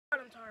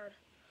tired.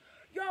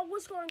 Yo,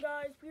 what's going on,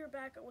 guys? We are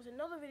back with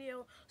another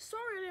video.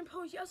 Sorry I didn't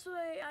post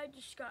yesterday. I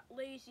just got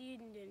lazy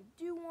and didn't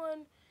do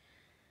one.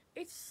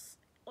 It's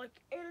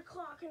like 8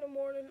 o'clock in the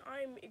morning.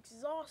 I'm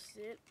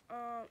exhausted.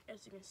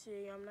 As you can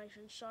see, I'm nice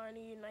and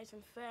shiny, nice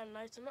and fat,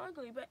 nice and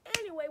ugly. But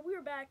anyway, we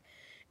are back,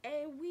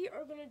 and we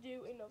are gonna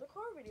do another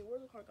car video.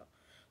 Where's the car go?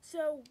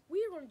 So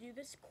we are gonna do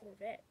this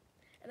Corvette,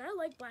 and I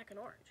like black and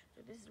orange.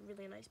 So this is a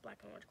really nice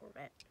black and orange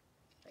Corvette,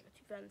 like a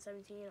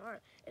 2017.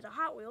 Alright, it's a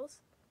Hot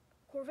Wheels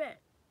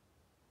Corvette.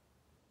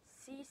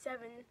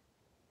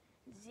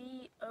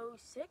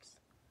 C7Z06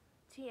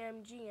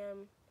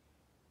 TMGM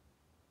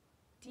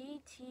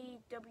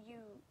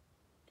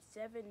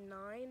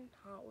DTW79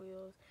 Hot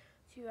Wheels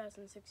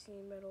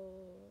 2016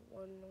 model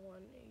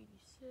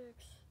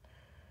 1186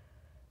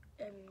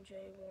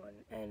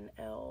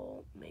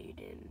 MJ1NL made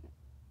in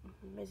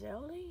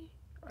Missouri?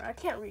 I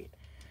can't read.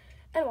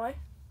 Anyway,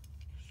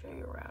 show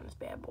you around this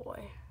bad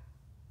boy.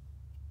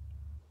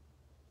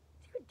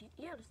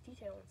 Yeah, there's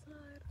detail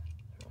inside.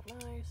 Real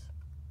nice.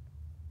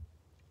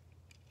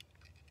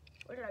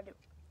 What did I do?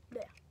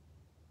 There.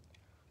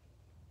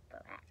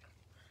 Back.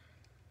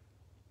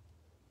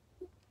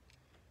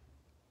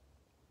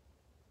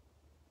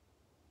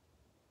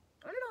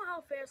 I don't know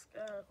how fast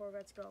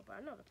Corvettes go, but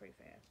I know they're pretty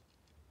fast.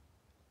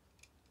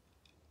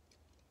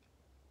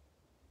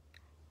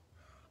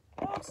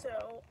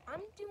 Also,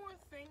 I'm doing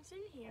things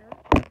in here.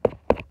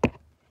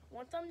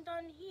 Once I'm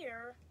done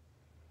here,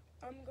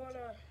 I'm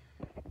gonna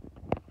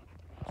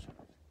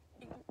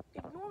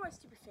ignore my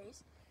stupid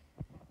face.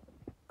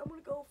 I'm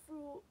gonna go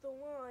through the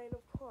line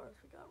of cars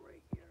we got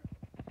right here.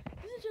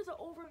 This is just an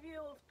overview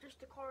of just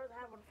the cars I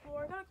have on the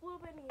floor. I got a little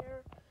bit in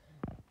here,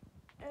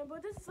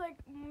 but this is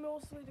like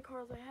mostly the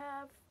cars I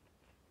have.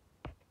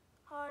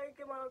 Hi,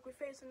 get my ugly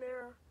face in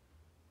there.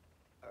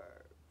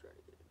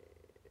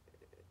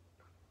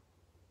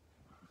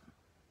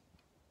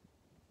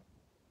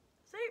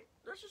 See,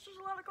 there's just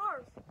a lot of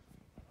cars,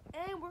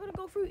 and we're gonna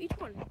go through each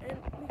one.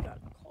 And we got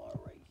a car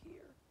right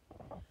here.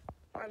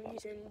 I'm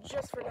using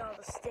just for now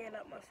to stand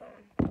up my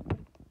phone.